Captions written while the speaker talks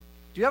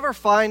Do you ever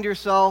find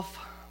yourself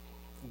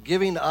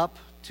giving up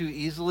too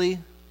easily?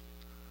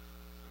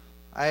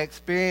 I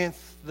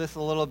experienced this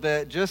a little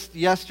bit just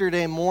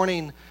yesterday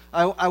morning.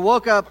 I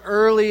woke up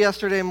early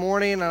yesterday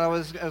morning, and I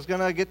was going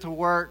to get to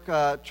work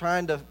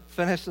trying to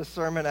finish the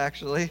sermon,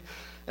 actually.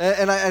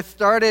 And I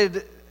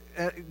started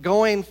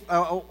going.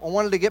 I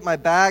wanted to get my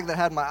bag that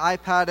had my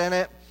iPad in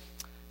it.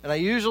 And I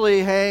usually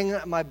hang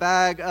my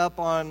bag up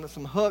on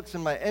some hooks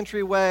in my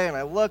entryway, and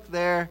I look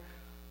there.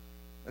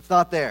 It's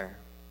not there.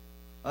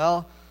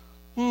 Well,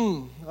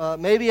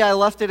 maybe I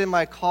left it in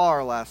my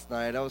car last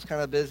night. I was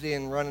kind of busy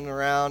and running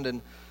around, and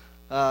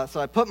so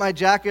I put my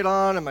jacket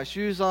on and my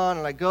shoes on,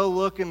 and I go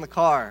look in the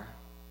car,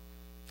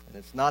 and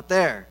it's not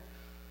there.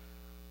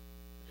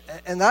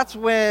 And that's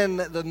when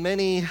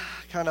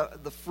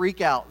the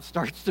freak out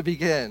starts to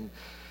begin.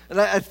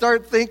 And I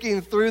start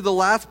thinking through the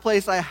last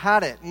place I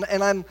had it,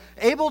 and I'm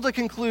able to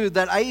conclude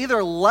that I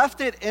either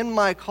left it in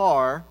my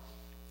car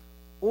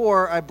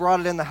or I brought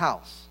it in the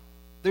house.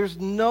 There's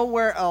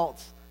nowhere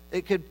else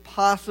it could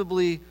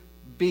possibly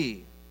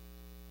be.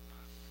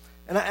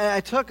 And I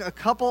took a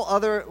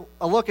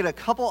look at a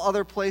couple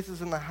other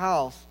places in the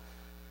house,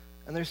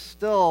 and there's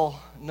still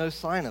no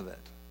sign of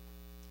it.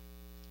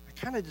 I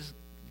kind of just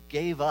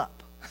gave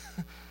up.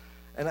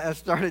 And I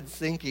started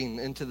sinking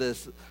into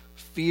this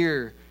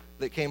fear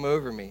that came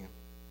over me.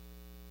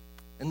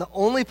 And the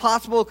only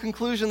possible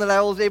conclusion that I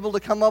was able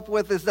to come up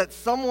with is that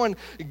someone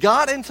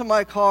got into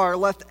my car,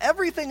 left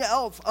everything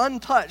else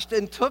untouched,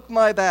 and took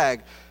my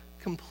bag.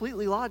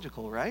 Completely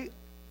logical, right?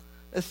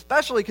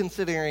 Especially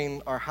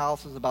considering our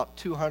house is about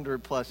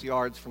 200 plus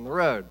yards from the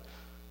road.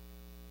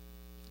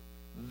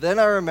 Then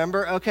I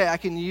remember, okay, I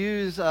can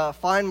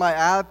find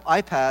my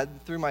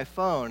iPad through my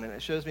phone, and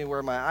it shows me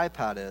where my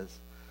iPad is.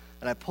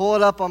 And I pull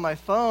it up on my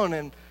phone,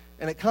 and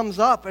it comes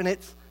up, and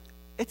it's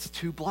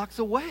 2 blocks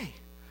away.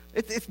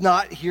 It's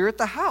not here at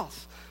the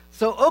house.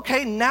 So,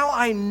 okay, now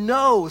I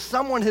know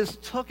someone has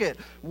took it.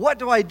 What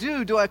do I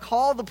do? Do I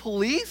call the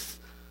police?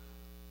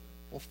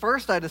 Well,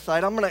 first I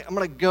decide I'm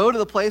gonna go to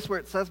the place where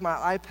it says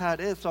my iPad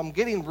is. So I'm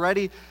getting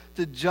ready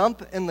to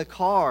jump in the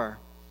car.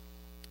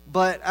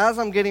 But as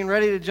I'm getting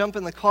ready to jump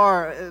in the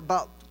car,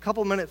 about a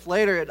couple minutes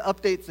later, it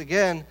updates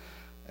again,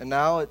 and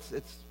now it's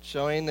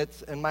showing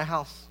it's in my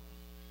house,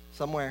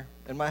 somewhere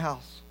in my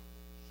house.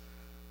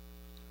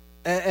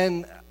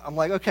 And I'm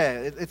like,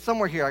 okay, it's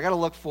somewhere here. I got to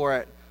look for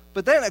it.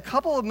 But then a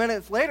couple of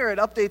minutes later, it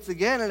updates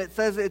again, and it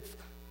says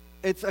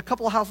it's a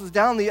couple of houses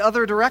down the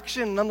other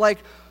direction. And I'm like,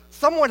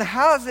 someone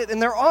has it, and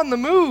they're on the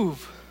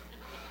move.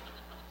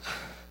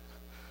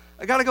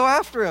 I got to go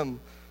after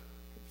him.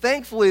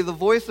 Thankfully, the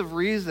voice of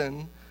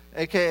reason,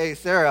 a.k.a.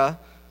 Sarah,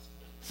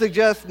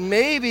 suggests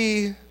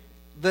maybe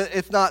that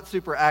it's not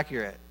super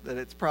accurate, that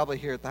it's probably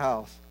here at the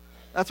house.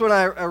 That's when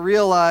I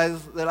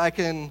realized that I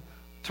can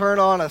turn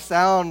on a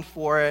sound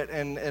for it,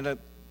 and it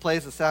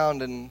plays the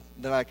sound, and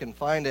then I can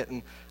find it.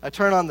 And I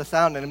turn on the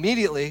sound, and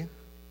immediately,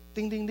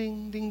 ding, ding,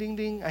 ding, ding, ding,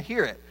 ding, I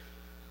hear it.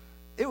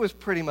 It was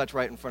pretty much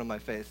right in front of my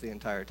face the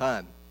entire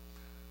time.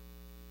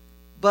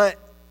 But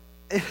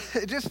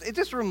it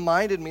just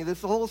reminded me,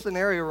 this whole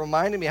scenario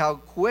reminded me how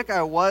quick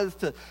I was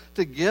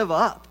to give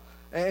up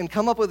and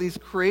come up with these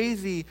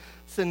crazy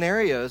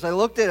scenarios. I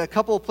looked at a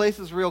couple of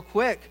places real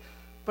quick,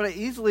 but I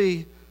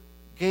easily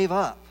gave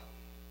up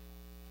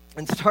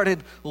and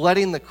started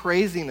letting the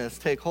craziness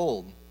take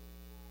hold.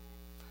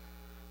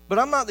 But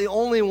I'm not the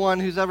only one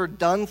who's ever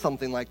done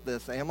something like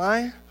this, am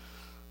I?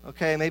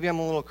 Okay, maybe I'm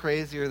a little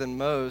crazier than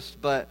most,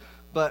 but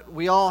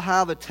we all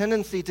have a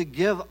tendency to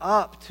give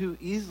up too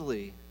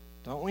easily,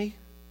 don't we? And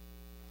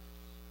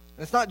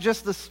it's not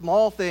just the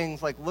small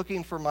things like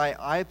looking for my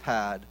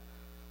iPad,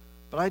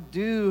 but I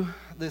do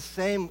this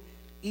same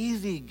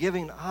easy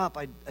giving up.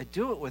 I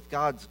do it with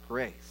God's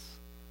grace.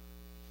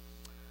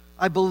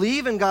 I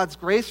believe in God's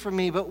grace for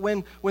me, but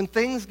when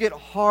things get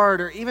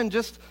hard or even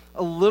just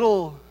a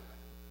little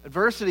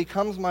adversity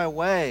comes my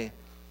way,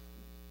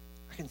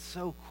 I can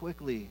so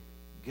quickly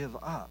give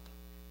up.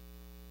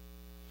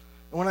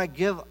 And when I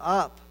give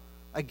up,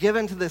 I give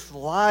into this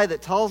lie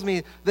that tells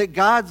me that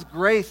God's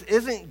grace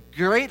isn't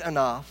great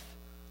enough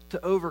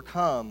to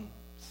overcome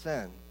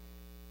sin.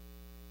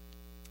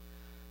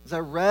 As I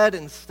read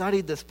and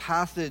studied this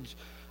passage,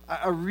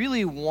 I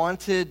really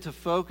wanted to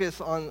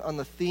focus on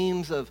the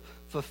themes of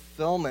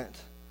fulfillment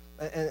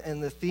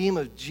and the theme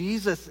of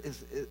Jesus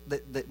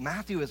that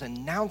Matthew is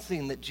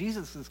announcing that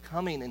Jesus is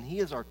coming and he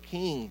is our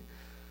king,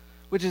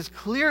 which is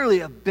clearly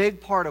a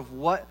big part of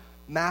what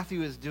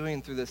Matthew is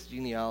doing through this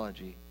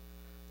genealogy.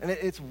 And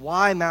it's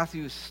why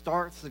Matthew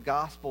starts the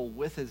gospel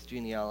with his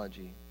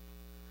genealogy.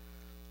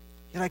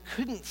 Yet I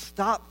couldn't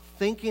stop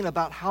thinking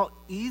about how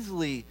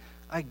easily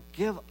I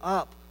give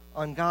up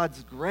on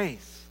God's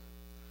grace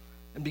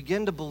and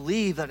begin to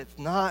believe that it's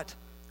not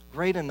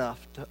great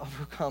enough to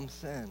overcome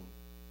sin.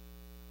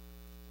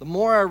 The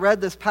more I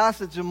read this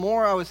passage, the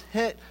more I was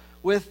hit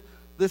with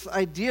this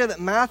idea that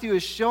Matthew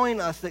is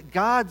showing us that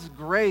God's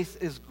grace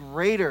is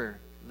greater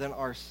than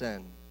our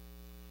sin.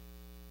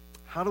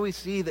 How do we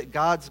see that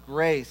God's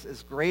grace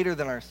is greater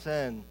than our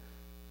sin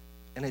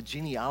in a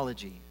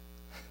genealogy?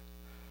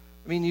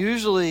 I mean,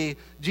 usually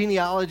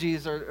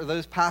genealogies are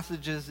those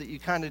passages that you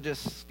kind of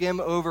just skim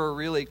over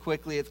really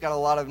quickly. It's got a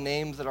lot of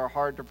names that are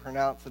hard to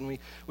pronounce, and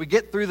we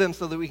get through them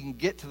so that we can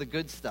get to the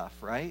good stuff,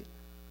 right?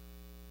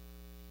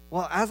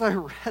 Well, as I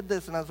read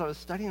this and as I was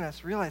studying, I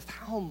just realized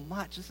how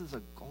much this is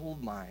a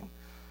gold mine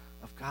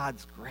of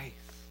God's grace.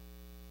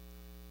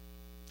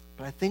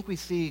 But I think we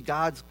see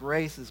God's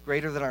grace is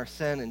greater than our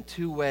sin in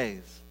two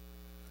ways.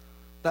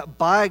 That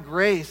by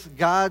grace,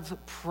 God's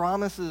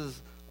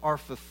promises are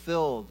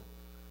fulfilled,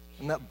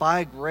 and that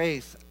by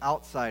grace,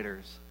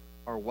 outsiders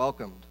are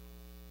welcomed.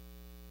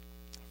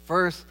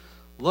 First,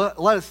 let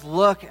us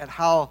look at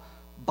how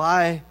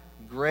by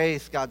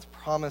grace God's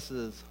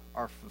promises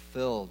are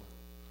fulfilled.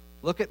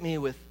 Look at me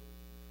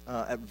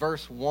at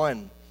verse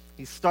 1.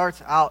 He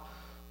starts out,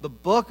 the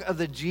book of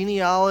the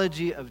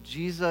genealogy of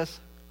Jesus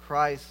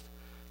Christ,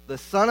 the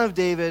son of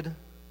David,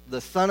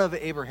 the son of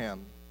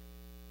Abraham.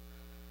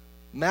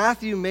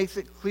 Matthew makes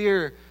it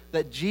clear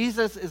that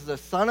Jesus is the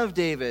son of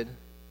David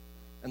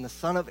and the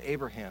son of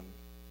Abraham.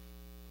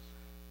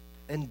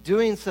 In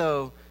doing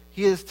so,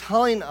 he is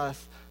telling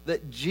us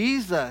that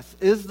Jesus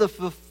is the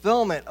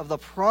fulfillment of the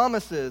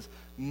promises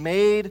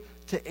made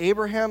to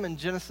Abraham in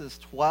Genesis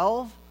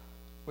 12,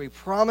 where he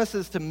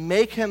promises to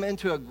make him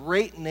into a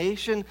great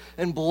nation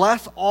and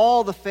bless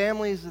all the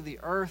families of the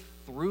earth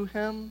through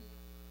him.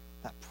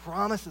 That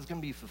promise is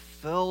going to be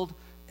fulfilled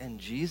in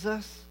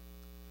Jesus.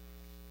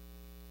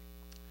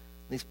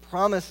 These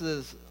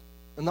promises,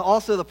 and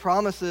also the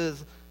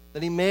promises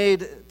that he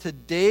made to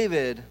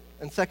David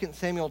in 2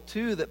 Samuel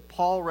 2 that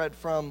Paul read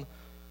from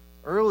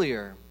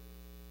earlier.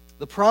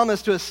 The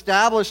promise to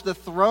establish the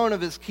throne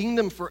of his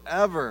kingdom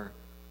forever.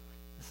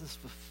 This is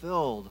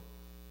fulfilled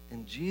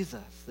in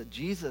Jesus, that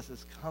Jesus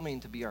is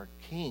coming to be our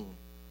king.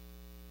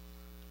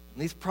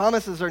 And these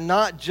promises are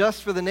not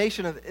just for the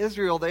nation of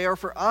Israel, they are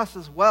for us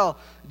as well.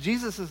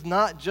 Jesus is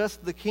not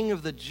just the king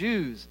of the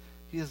Jews,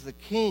 he is the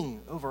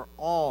king over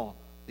all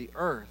the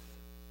earth.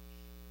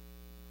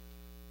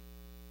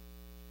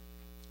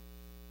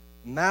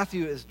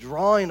 Matthew is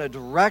drawing a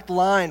direct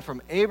line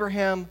from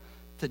Abraham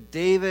to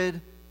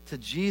David to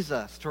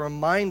Jesus to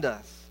remind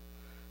us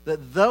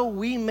that though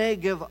we may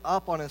give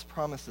up on his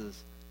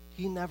promises,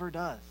 he never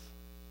does.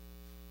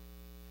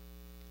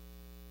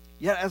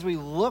 Yet as we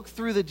look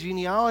through the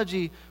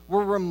genealogy,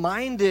 we're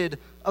reminded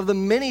of the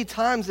many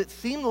times it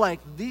seemed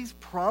like these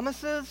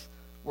promises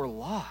were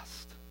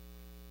lost,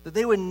 that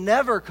they would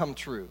never come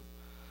true.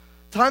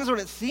 Times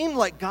when it seemed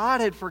like God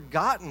had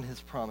forgotten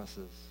his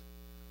promises.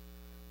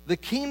 The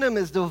kingdom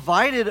is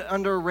divided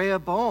under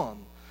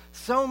Rehoboam.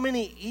 So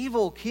many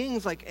evil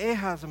kings like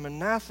Ahaz and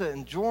Manasseh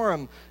and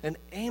Joram and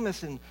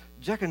Amos and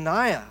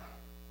Jeconiah.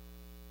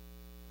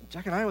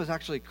 Jeconiah was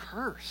actually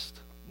cursed.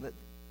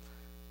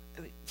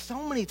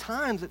 So many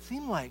times it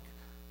seemed like,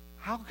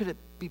 how could it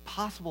be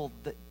possible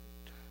that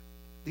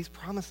these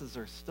promises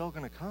are still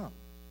going to come?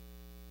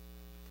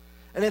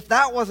 And if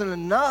that wasn't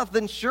enough,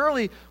 then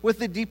surely with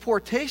the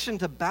deportation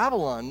to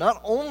Babylon,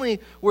 not only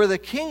were the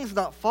kings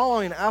not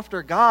following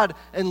after God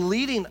and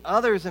leading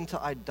others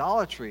into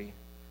idolatry,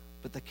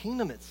 but the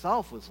kingdom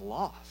itself was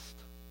lost.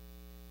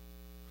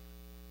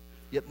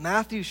 Yet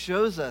Matthew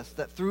shows us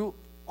that through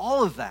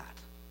all of that,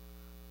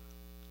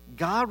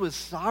 God was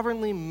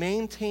sovereignly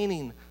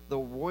maintaining the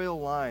royal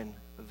line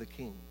of the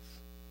kings.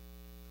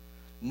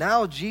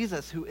 Now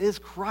Jesus, who is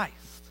Christ,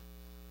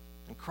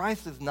 and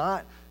Christ is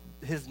not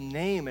his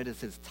name, it is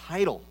his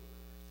title.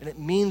 And it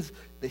means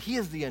that he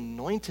is the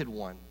anointed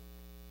one.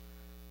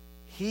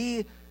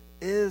 He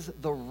has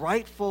the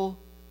rightful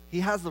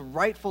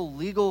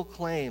legal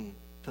claim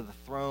to the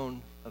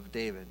throne of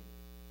David.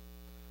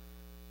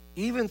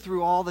 Even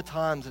through all the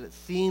times that it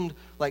seemed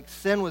like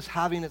sin was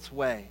having its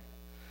way,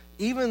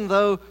 even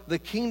though the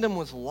kingdom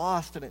was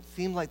lost and it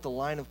seemed like the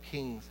line of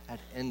kings had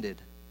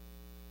ended,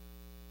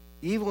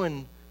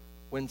 even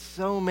when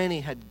so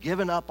many had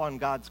given up on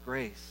God's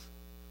grace,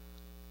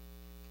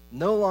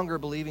 no longer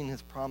believing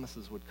his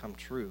promises would come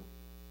true,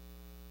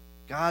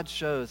 God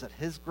shows that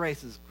his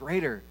grace is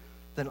greater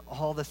than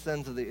all the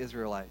sins of the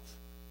Israelites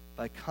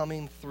by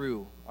coming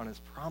through on his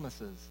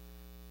promises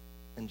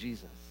in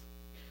Jesus.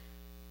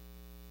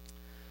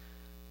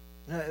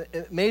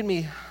 It made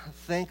me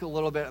think a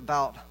little bit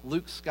about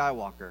Luke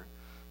Skywalker.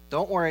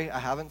 Don't worry, I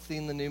haven't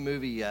seen the new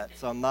movie yet,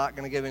 so I'm not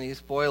going to give any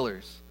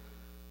spoilers.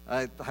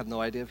 I have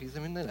no idea if he's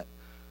even in it.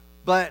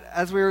 But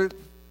I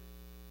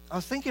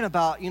was thinking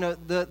about,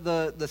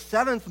 the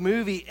seventh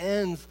movie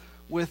ends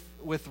with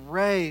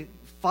Rey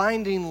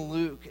finding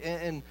Luke,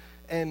 and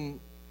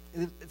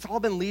it's all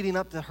been leading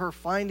up to her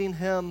finding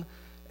him,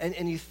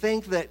 and you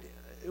think that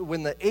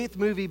when the eighth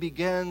movie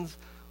begins,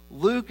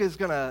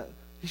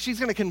 she's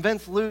going to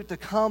convince Luke to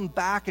come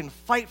back and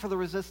fight for the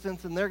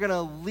resistance, and they're going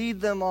to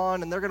lead them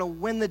on, and they're going to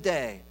win the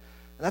day.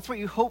 And that's what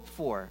you hope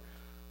for.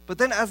 But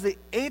then as the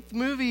eighth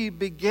movie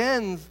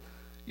begins,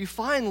 you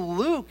find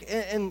Luke,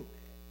 and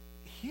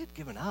he had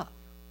given up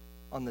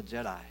on the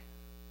Jedi.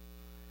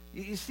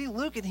 You see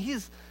Luke, and he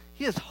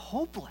is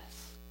hopeless.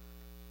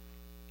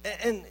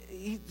 And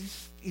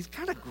he's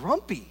kind of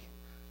grumpy.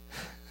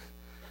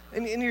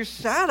 And you're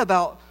sad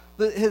about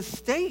his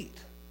state.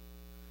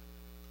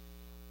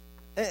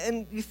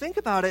 And you think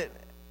about it,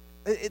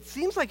 it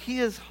seems like he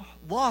has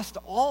lost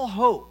all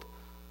hope.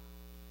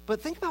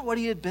 But think about what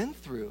he had been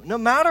through. No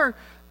matter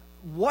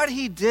what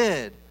he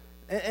did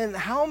and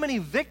how many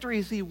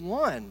victories he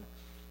won,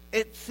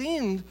 it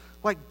seemed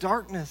like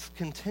darkness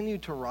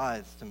continued to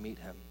rise to meet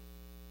him.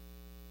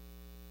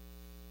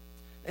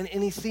 And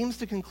he seems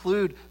to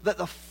conclude that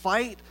the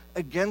fight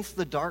against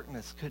the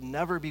darkness could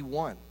never be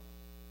won.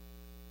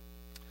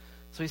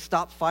 So he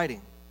stopped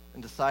fighting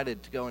and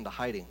decided to go into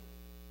hiding.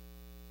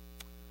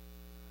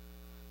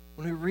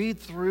 When we read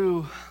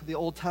through the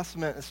Old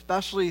Testament,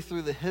 especially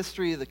through the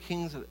history of the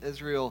kings of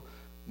Israel,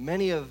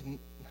 many of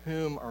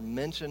whom are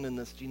mentioned in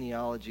this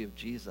genealogy of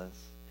Jesus,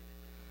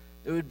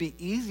 it would be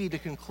easy to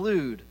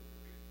conclude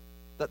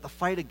that the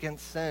fight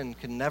against sin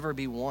can never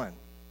be won.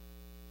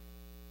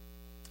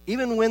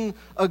 Even when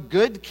a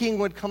good king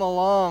would come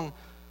along,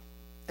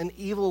 an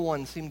evil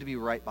one seemed to be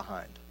right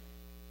behind.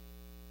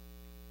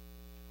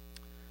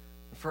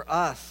 For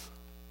us,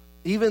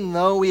 even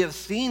though we have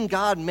seen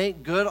God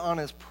make good on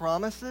his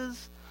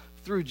promises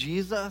through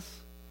Jesus,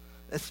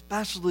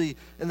 especially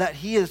in that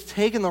he has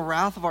taken the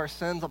wrath of our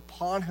sins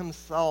upon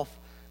himself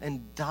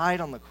and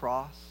died on the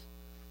cross,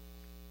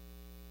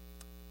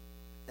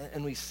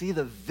 and we see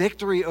the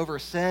victory over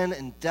sin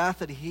and death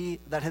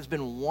that has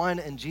been won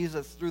in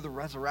Jesus through the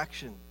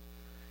resurrection.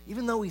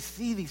 Even though we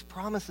see these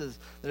promises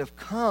that have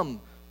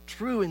come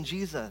true in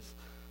Jesus,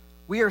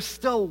 we are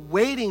still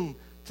waiting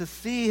to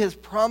see his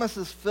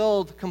promises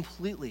filled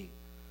completely.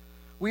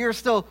 We are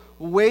still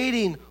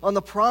waiting on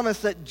the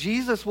promise that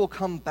Jesus will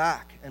come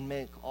back and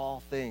make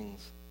all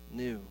things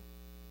new.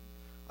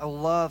 I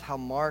love how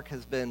Mark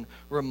has been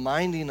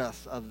reminding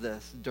us of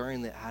this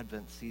during the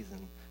Advent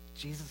season.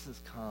 Jesus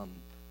has come.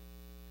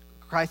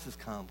 Christ has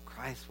come.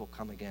 Christ will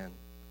come again.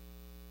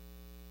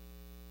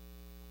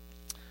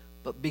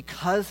 But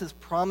because his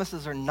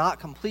promises are not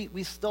complete,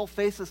 we still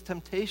face this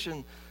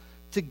temptation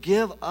to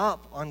give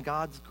up on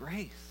God's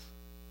grace.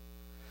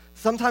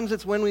 Sometimes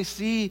it's when we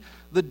see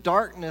the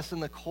darkness in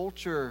the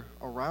culture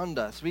around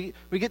us. We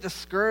get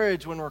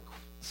discouraged when we're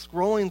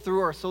scrolling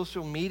through our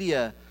social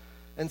media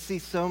and see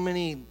so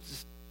many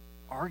just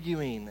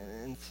arguing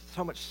and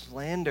so much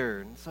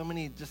slander and so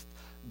many just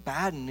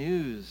bad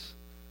news.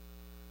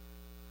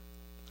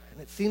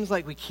 And it seems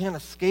like we can't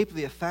escape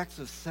the effects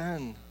of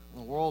sin in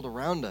the world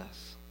around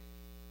us.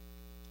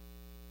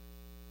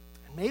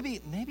 And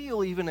maybe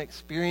you'll even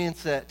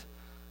experience it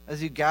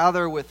as you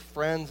gather with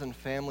friends and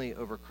family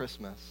over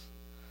Christmas.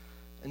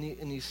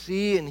 And you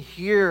see and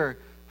hear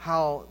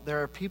how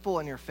there are people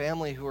in your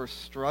family who are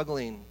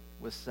struggling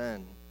with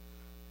sin.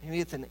 Maybe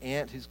it's an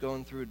aunt who's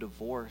going through a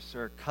divorce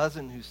or a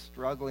cousin who's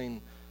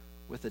struggling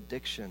with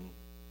addiction.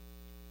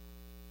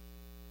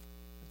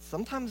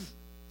 Sometimes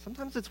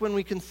it's when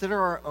we consider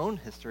our own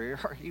history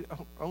or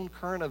our own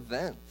current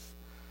events.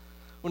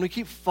 When we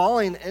keep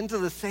falling into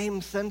the same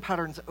sin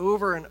patterns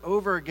over and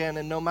over again,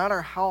 and no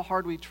matter how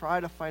hard we try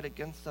to fight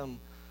against them,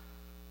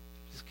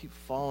 we just keep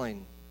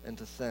falling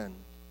into sin.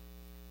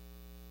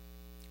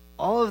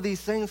 All of these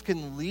things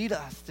can lead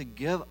us to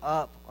give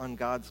up on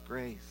God's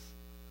grace.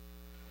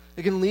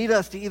 It can lead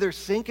us to either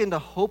sink into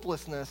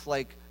hopelessness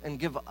and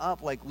give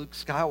up like Luke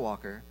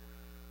Skywalker,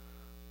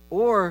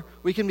 or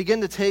we can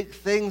begin to take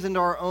things into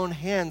our own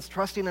hands,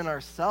 trusting in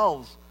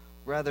ourselves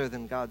rather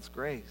than God's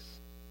grace.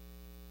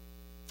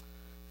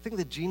 I think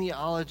the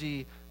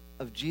genealogy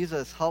of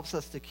Jesus helps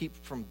us to keep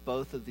from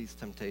both of these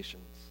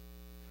temptations.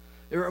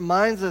 It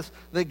reminds us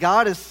that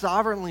God is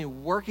sovereignly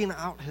working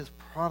out his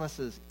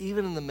promises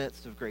even in the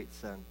midst of great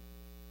sin.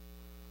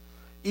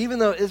 Even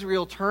though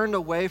Israel turned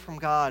away from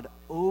God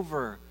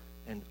over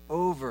and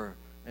over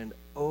and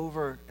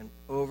over and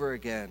over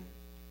again,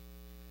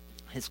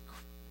 his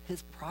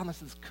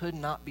promises could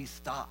not be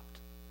stopped.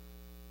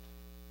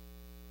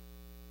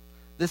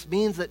 This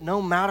means that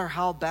no matter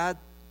how bad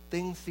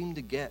things seem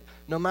to get,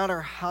 no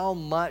matter how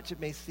much it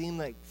may seem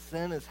like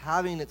sin is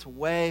having its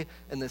way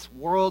in this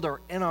world or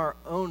in our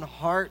own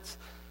hearts,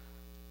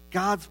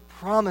 God's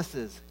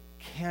promises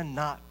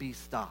cannot be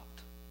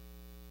stopped.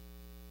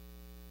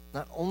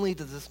 Not only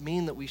does this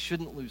mean that we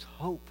shouldn't lose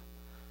hope,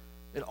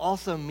 it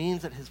also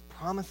means that his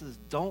promises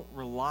don't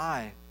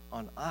rely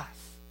on us.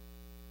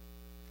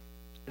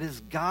 It is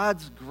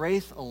God's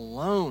grace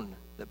alone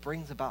that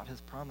brings about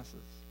his promises.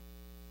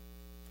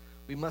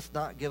 We must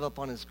not give up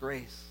on his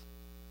grace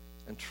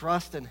and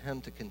trust in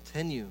him to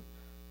continue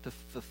to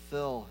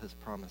fulfill his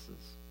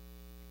promises.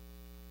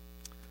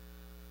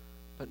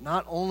 But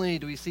not only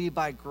do we see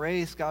by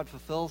grace God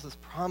fulfills his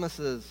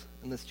promises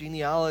in this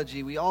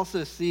genealogy, we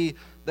also see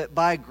that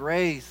by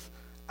grace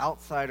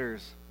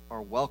outsiders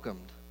are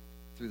welcomed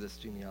through this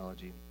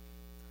genealogy.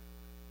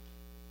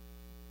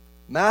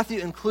 Matthew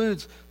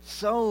includes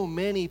so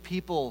many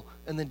people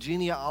in the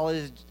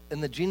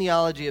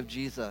genealogy of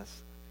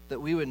Jesus that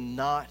we would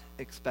not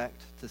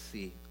expect to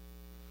see.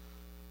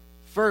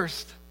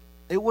 First,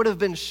 it would have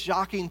been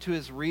shocking to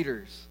his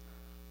readers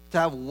to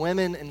have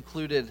women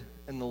included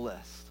in the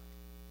list.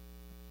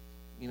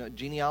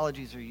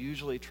 Genealogies are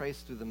usually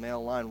traced through the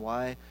male line.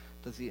 Why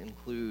does he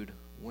include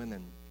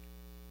women?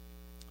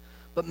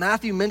 But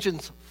Matthew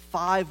mentions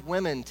 5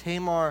 women: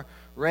 Tamar,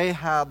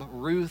 Rahab,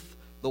 Ruth,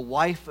 the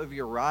wife of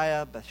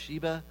Uriah,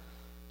 Bathsheba,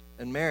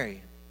 and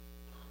Mary.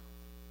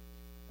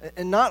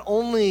 And not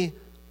only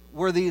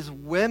were these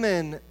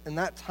women in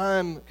that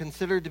time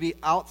considered to be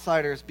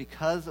outsiders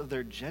because of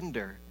their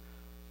gender,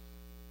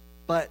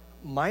 but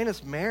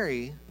minus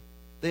Mary,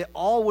 they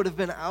all would have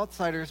been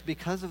outsiders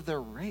because of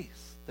their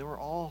race. They were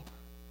all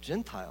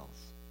Gentiles.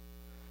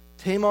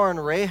 Tamar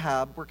and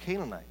Rahab were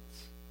Canaanites.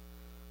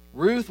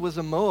 Ruth was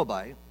a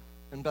Moabite,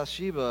 and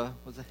Bathsheba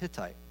was a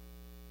Hittite.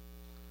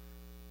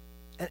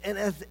 And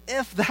as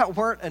if that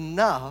weren't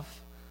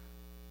enough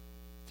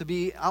to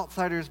be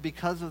outsiders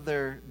because of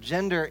their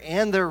gender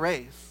and their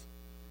race,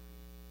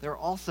 they're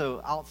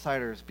also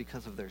outsiders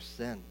because of their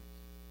sin.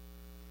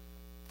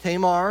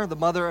 Tamar, the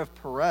mother of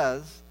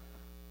Perez,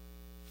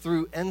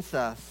 through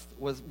incest,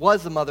 was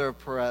the mother of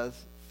Perez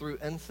through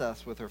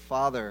incest with her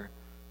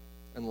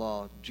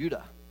father-in-law,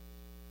 Judah.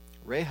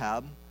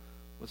 Rahab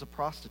was a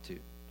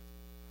prostitute.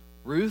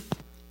 Ruth,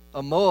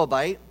 a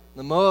Moabite.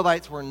 The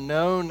Moabites were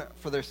known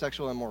for their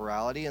sexual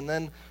immorality. And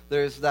then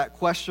there's that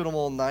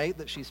questionable night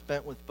that she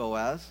spent with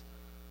Boaz.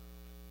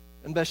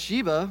 And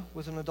Bathsheba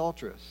was an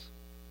adulteress.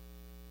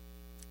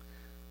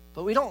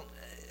 But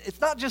it's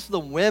not just the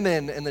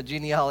women in the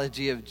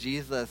genealogy of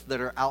Jesus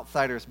that are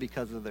outsiders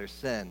because of their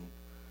sin.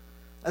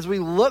 As we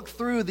look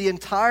through the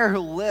entire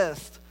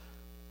list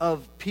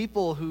of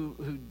people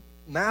who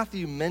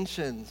Matthew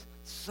mentions,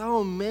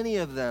 so many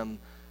of them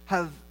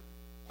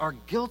are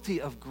guilty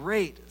of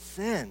great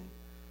sin.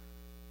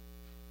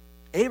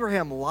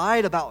 Abraham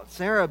lied about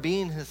Sarah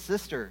being his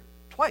sister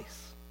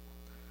twice.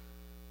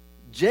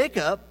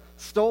 Jacob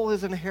stole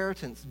his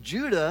inheritance.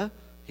 Judah,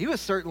 he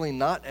was certainly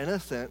not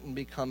innocent in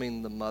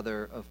becoming the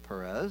mother of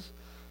Perez.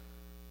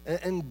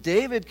 And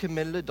David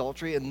committed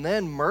adultery and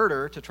then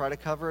murder to try to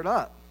cover it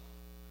up.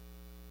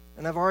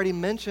 And I've already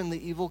mentioned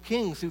the evil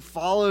kings who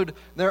followed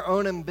their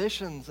own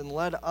ambitions and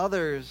led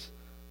others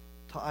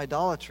to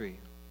idolatry.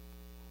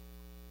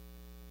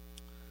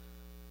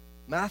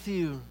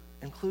 Matthew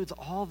includes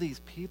all these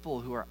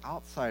people who are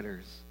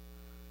outsiders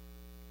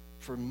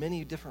for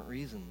many different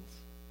reasons.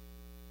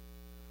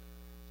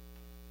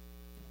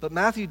 But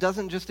Matthew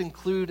doesn't just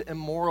include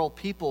immoral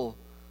people.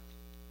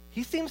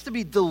 He seems to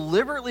be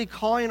deliberately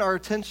calling our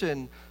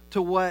attention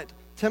to what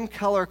Tim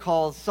Keller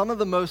calls some of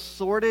the most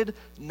sordid,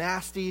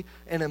 nasty,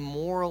 and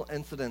immoral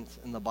incidents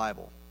in the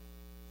Bible.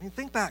 I mean,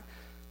 think back.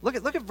 Look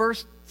at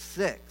verse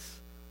 6,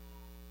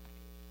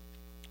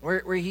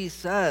 where he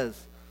says,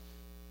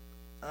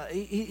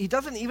 he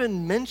doesn't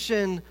even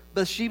mention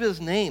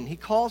Bathsheba's name. He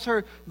calls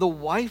her the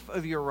wife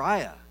of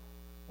Uriah.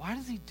 Why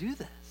does he do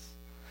this?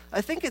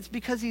 I think it's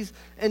because he's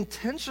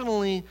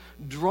intentionally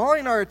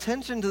drawing our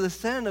attention to the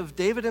sin of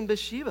David and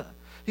Bathsheba.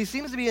 He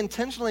seems to be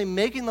intentionally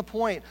making the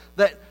point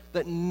that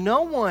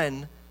no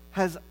one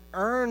has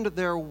earned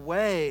their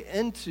way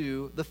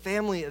into the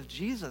family of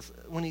Jesus.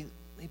 When he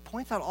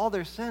points out all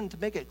their sin to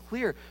make it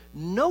clear,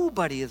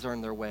 nobody has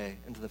earned their way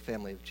into the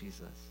family of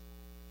Jesus.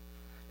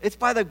 It's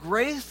by the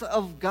grace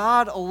of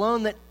God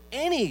alone that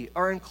any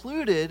are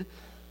included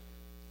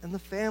in the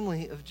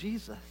family of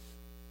Jesus.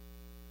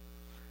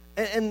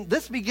 And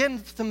this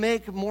begins to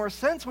make more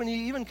sense when you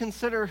even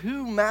consider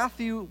who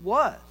Matthew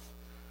was.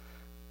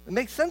 It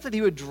makes sense that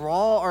he would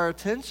draw our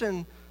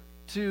attention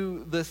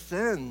to the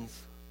sins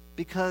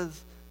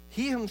because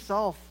he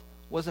himself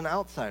was an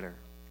outsider.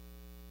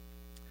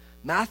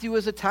 Matthew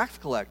was a tax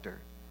collector,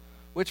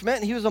 which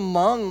meant he was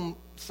among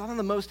some of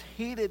the most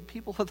hated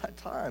people of that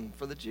time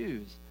for the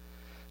Jews.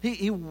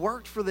 He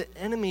worked for the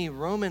enemy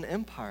Roman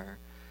Empire.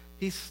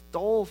 He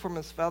stole from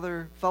his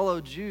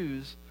fellow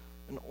Jews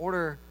in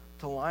order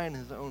to line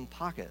his own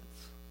pockets.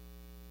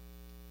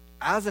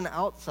 As an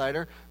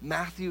outsider,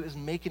 Matthew is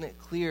making it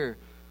clear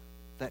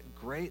that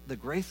the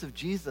grace of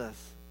Jesus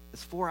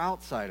is for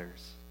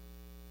outsiders.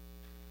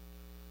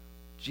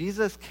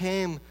 Jesus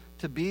came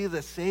to be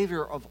the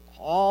Savior of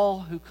all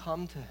who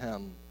come to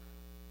him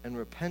in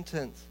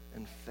repentance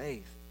and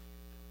faith,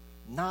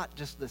 not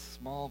just this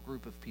small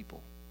group of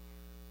people.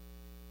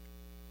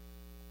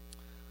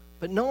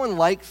 But no one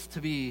likes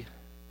to be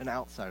an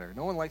outsider.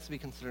 No one likes to be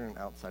considered an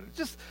outsider.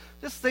 Just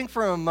think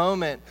for a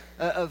moment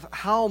of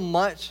how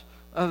much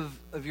of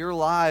your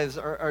lives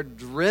are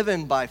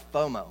driven by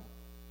FOMO,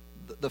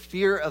 the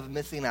fear of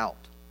missing out.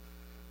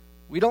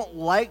 We don't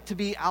like to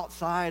be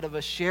outside of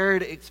a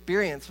shared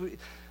experience.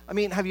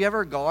 Have you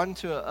ever gone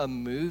to a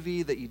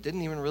movie that you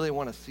didn't even really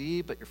want to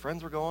see, but your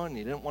friends were going and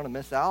you didn't want to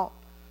miss out?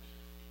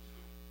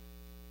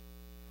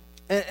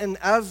 And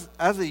as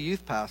a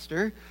youth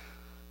pastor,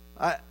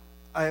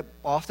 I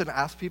often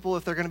ask people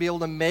if they're going to be able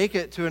to make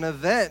it to an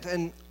event,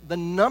 and the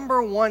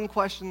number one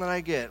question that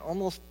I get,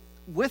 almost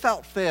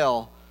without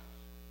fail,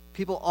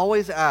 people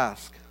always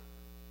ask,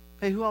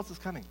 hey, who else is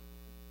coming?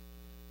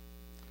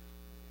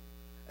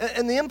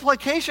 And the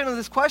implication of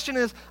this question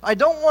is, I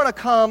don't want to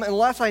come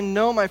unless I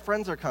know my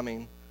friends are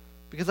coming,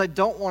 because I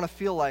don't want to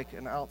feel like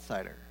an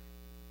outsider.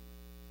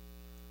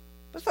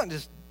 But it's not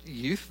just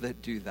youth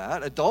that do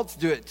that. Adults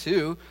do it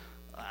too.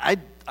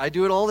 I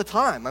do it all the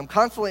time. I'm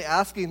constantly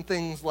asking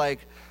things like,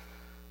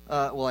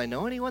 will I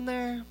know anyone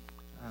there?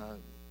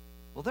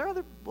 Will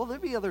there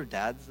be other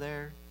dads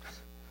there?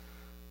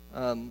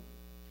 'Cause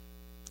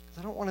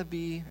I don't want to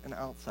be an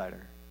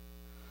outsider.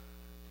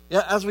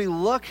 Yeah, as we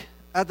look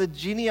at the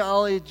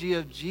genealogy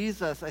of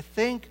Jesus, I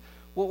think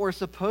what we're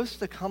supposed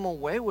to come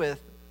away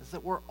with is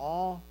that we're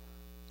all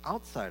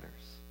outsiders.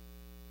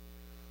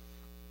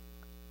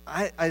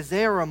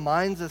 Isaiah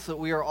reminds us that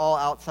we are all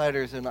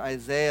outsiders in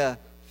Isaiah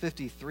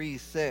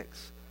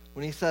 53:6,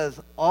 when he says,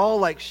 "All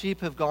like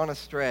sheep have gone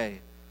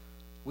astray.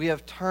 We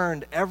have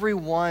turned every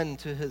one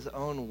to his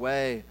own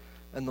way,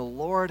 and the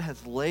Lord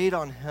has laid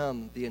on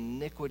him the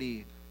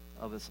iniquity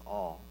of us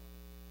all."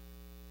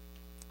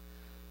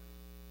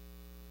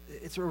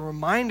 It's a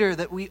reminder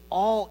that we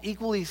all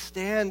equally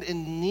stand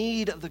in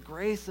need of the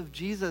grace of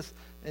Jesus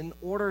in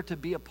order to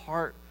be a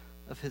part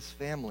of his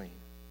family.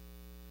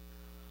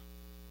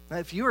 Now,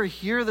 if you are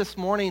here this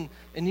morning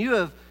and you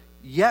have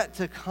yet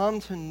to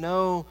come to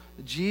know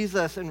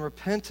Jesus in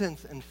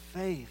repentance and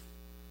faith,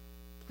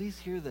 please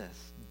hear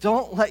this.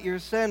 Don't let your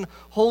sin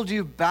hold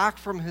you back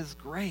from his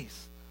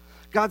grace.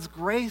 God's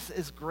grace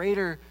is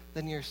greater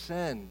than your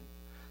sin.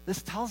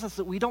 This tells us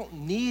that we don't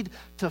need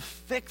to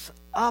fix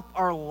up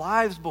our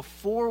lives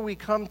before we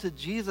come to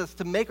Jesus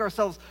to make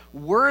ourselves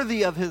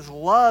worthy of his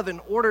love in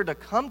order to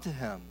come to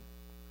him.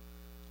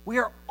 We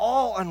are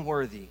all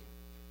unworthy,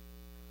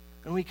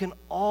 and we can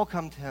all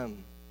come to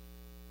him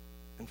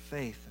in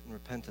faith and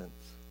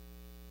repentance.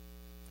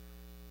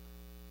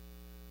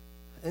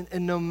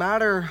 And no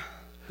matter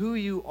who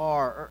you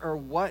are or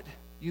what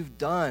you've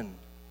done,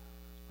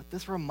 what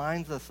this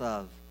reminds us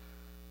of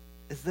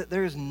is that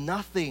there is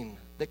nothing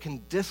that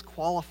can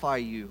disqualify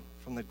you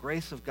from the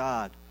grace of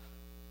God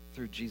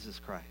through Jesus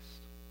Christ.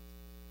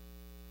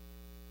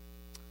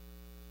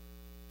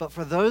 But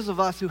for those of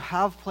us who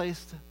have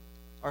placed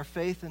our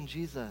faith in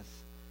Jesus,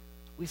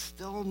 we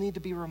still need to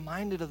be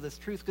reminded of this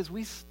truth because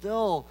we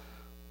still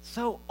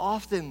so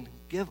often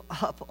give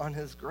up on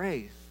his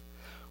grace.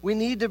 We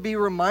need to be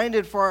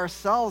reminded for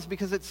ourselves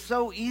because it's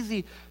so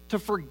easy to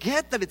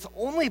forget that it's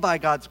only by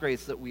God's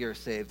grace that we are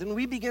saved. And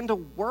we begin to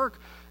work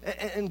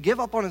and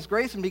give up on his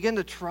grace and begin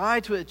to try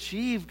to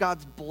achieve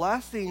God's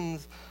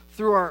blessings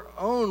through our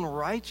own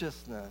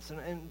righteousness.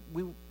 And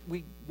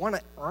we want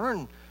to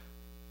earn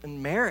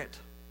and merit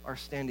our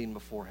standing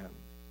before him.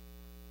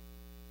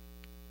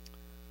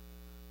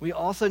 We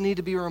also need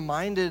to be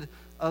reminded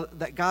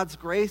that God's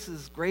grace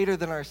is greater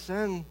than our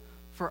sin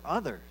for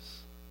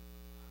others,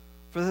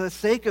 for the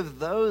sake of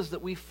those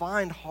that we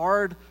find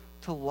hard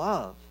to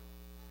love.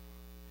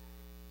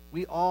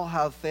 We all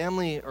have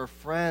family or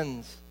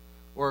friends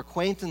or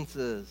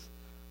acquaintances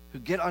who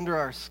get under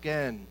our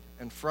skin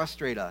and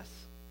frustrate us.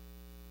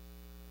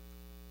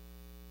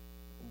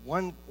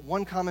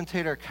 One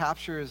commentator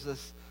captures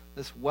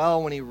this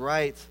well when he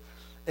writes,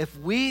 "If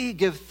we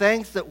give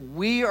thanks that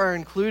we are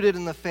included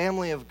in the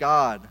family of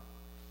God,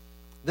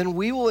 then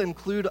we will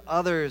include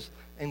others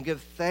and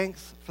give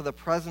thanks for the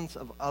presence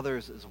of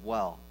others as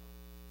well.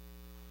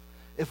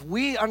 If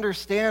we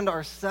understand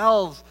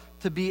ourselves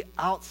to be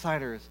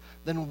outsiders,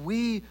 then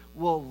we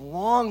will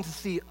long to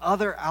see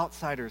other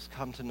outsiders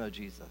come to know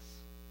Jesus,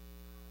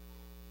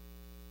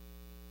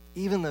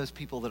 even those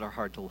people that are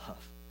hard to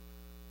love."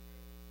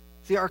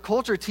 See, our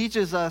culture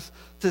teaches us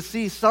to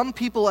see some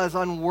people as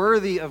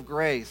unworthy of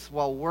grace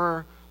while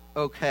we're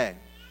okay.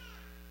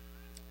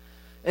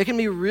 It can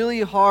be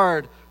really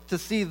hard to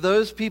see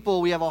those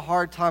people we have a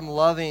hard time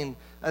loving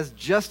as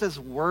just as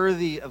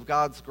worthy of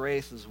God's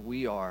grace as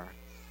we are.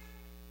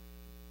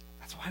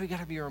 That's why we got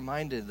to be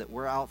reminded that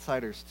we're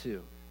outsiders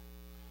too.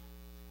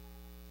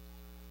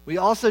 We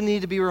also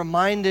need to be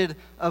reminded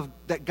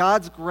that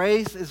God's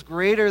grace is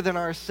greater than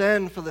our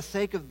sin for the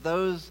sake of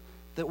those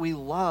that we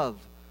love.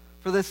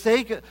 For the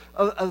sake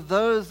of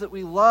those that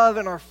we love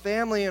and our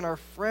family and our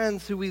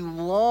friends who we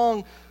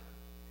long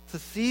to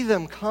see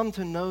them come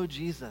to know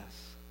Jesus.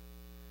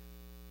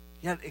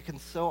 Yet it can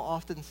so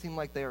often seem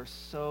like they are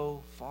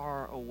so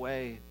far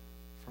away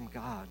from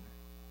God.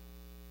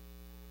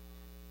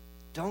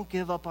 Don't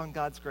give up on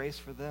God's grace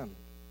for them.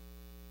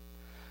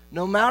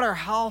 No matter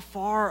how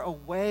far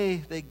away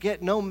they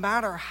get, no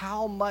matter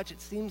how much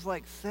it seems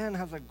like sin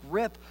has a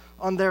grip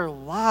on their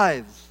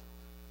lives,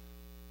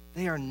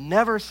 they are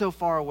never so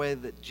far away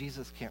that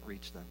Jesus can't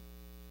reach them.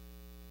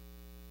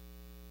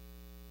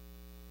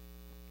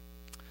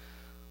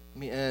 Let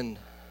me end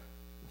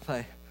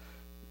by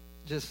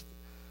just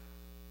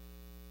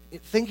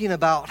thinking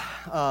about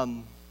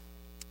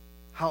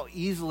how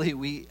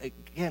easily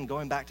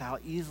going back to how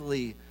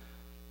easily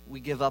we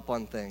give up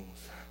on things.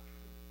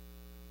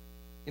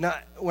 You know,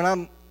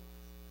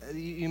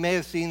 you may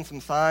have seen some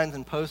signs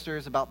and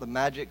posters about the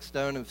magic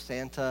stone of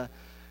Santa.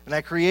 And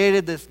I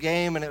created this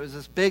game, and it was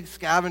this big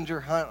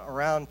scavenger hunt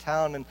around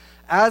town. And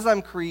as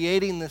I'm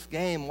creating this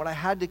game, what I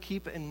had to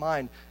keep in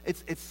mind,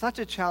 it's such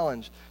a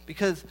challenge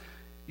because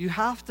you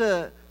have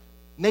to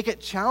make it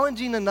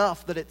challenging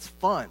enough that it's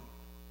fun.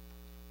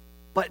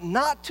 but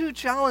not too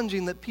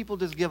challenging that people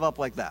just give up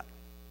like that.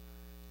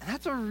 And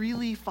that's a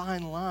really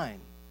fine line.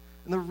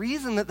 And the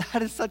reason that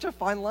that is such a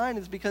fine line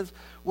is because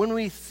when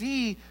we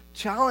see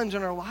challenge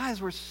in our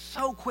lives, we're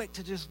so quick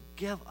to just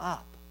give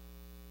up.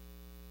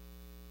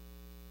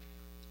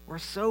 We're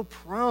so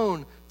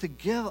prone to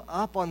give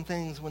up on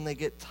things when they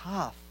get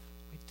tough.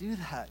 We do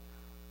that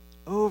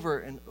over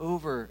and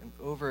over and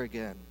over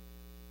again.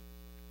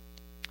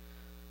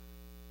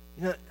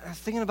 You know, I was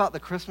thinking about the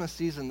Christmas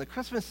season. The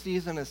Christmas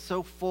season is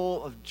so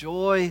full of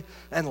joy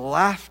and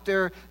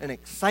laughter and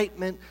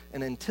excitement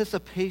and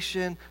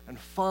anticipation and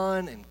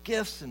fun and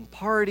gifts and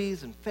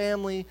parties and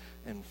family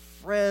and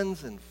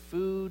friends and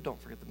food.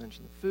 Don't forget to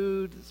mention the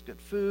food. It's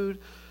good food.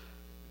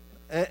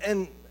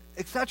 And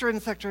et cetera,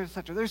 et cetera, et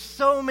cetera. There's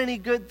so many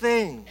good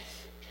things.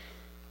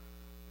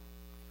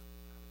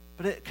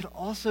 But it can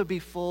also be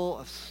full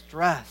of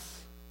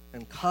stress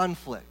and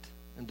conflict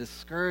and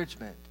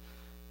discouragement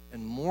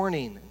and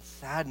mourning and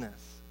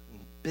sadness and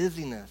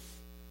busyness,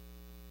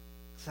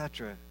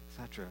 etc.,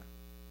 etc.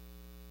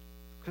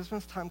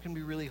 Christmas time can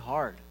be really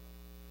hard.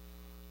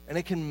 And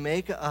it can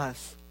make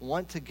us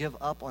want to give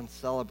up on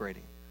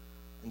celebrating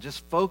and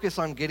just focus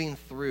on getting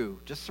through,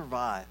 just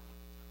survive.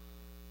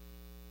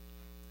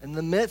 In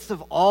the midst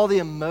of all the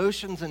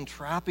emotions and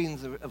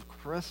trappings of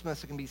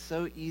Christmas, it can be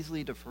so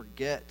easy to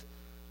forget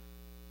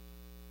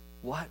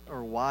what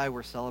or why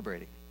we're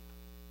celebrating.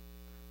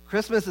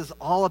 Christmas is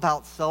all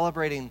about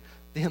celebrating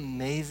the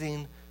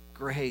amazing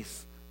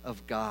grace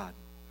of God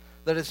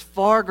that is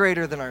far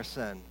greater than our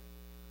sin,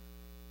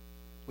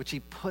 which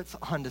he puts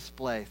on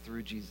display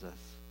through Jesus.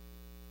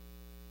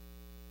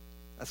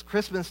 As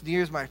Christmas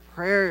nears, my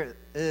prayer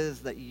is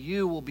that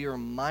you will be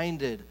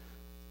reminded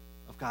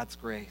of God's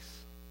grace.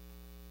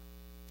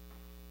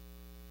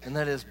 And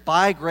that it is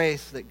by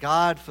grace that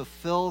God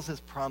fulfills his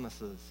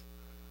promises.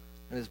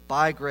 And it is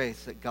by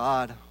grace that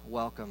God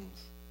welcomes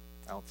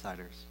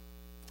outsiders.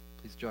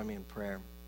 Please join me in prayer.